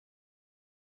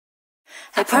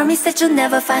I promise that you'll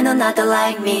never find another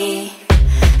like me.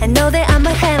 I know that I'm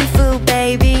a handful,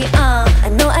 baby, I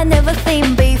know I never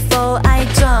think before I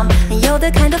jump. And you're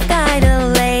the kind of guy the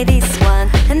ladies want.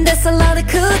 And there's a lot of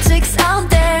cool chicks out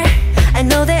there. I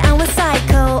know that I'm a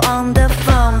psycho on the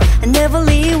phone. I never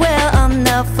leave well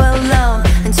enough alone.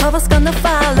 And trouble's gonna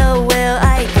follow where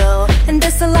I go. And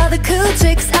there's a lot of cool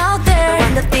chicks out there. But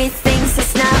one of these things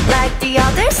is not like the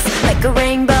others. Like a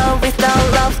rainbow with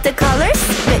all of the colors.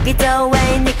 Baby, though,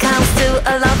 when it comes to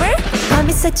a lover,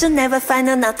 promise that you'll never find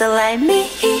another like me.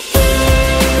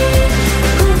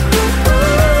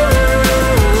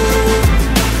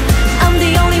 I'm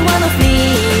the only one of me.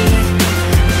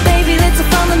 Baby, let's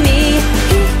follow me.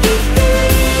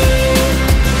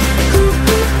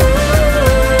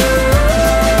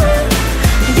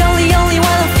 You're the only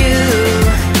one of you.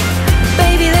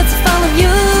 Baby, let's follow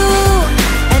you.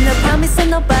 And I promise that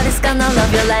nobody's gonna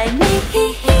love you like me.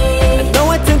 I know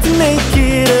I tend to make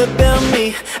it about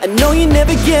me. I know you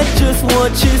never get just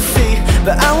what you see,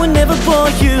 but I will never bore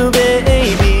you,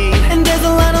 baby. And there's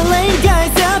a lot of lame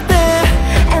guys out there.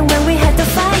 And when we had to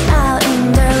fight out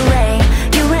in the rain,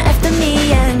 you ran after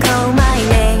me and called my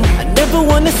name. I never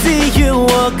wanna see you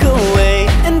walk away.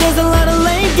 And there's a lot of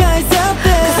lame guys out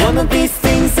there. 'Cause one of these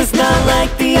things is not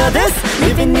like the others.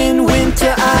 Living in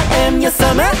winter, I am your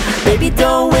summer. Baby,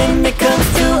 though, when it comes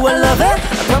to a lover,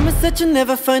 I promise that you'll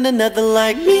never find another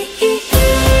like me.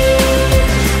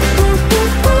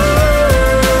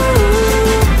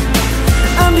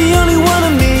 I'm the only one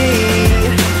of me.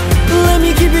 Let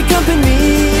me keep you company.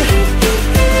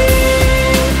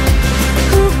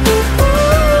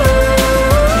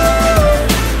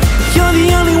 You're the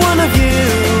only one of you.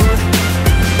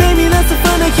 Baby, that's the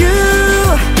fun of you.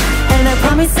 And I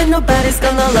promise that nobody's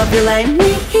gonna love you like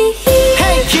me.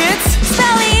 Hey kids,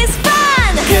 Spelling is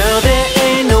fun! girl, there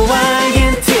ain't no I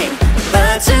in team,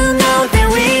 but you know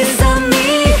there is a me.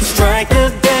 Strike the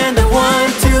band at 1,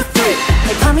 2, 3.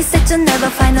 I promise that you'll never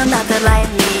find another like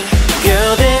me.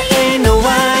 Girl, there ain't no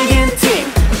I in team,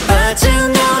 but you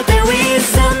know there is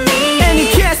a me. And you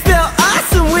can't spell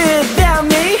awesome without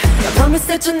me. I promise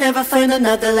that you'll never find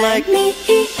another like me.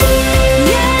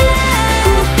 Yeah.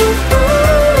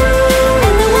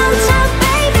 And I want you,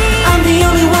 baby. I'm the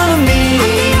only one of me.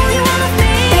 I'm the only one of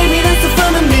me. Baby, that's the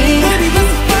fun of me. Baby,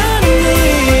 that's the fun of me.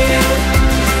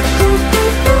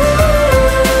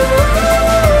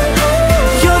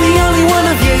 You're the only one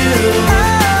of you.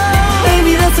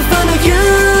 Baby, that's the fun of you.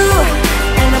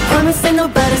 And I promise that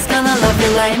nobody's gonna love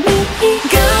you like me.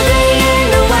 Girl, there ain't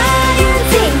no I in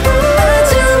team, but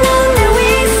you know that we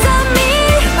saw me.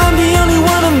 I'm the only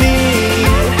one of me.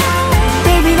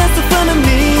 Baby, that's the fun of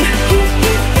me.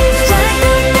 Strike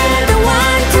the band at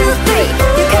 1, 2, 3.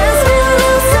 You can't spell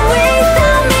losing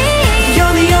without me.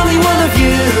 You're the only one of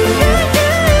you.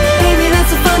 Baby,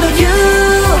 that's the fun of you.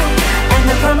 And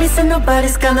I promise that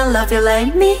nobody's gonna love you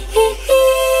like me.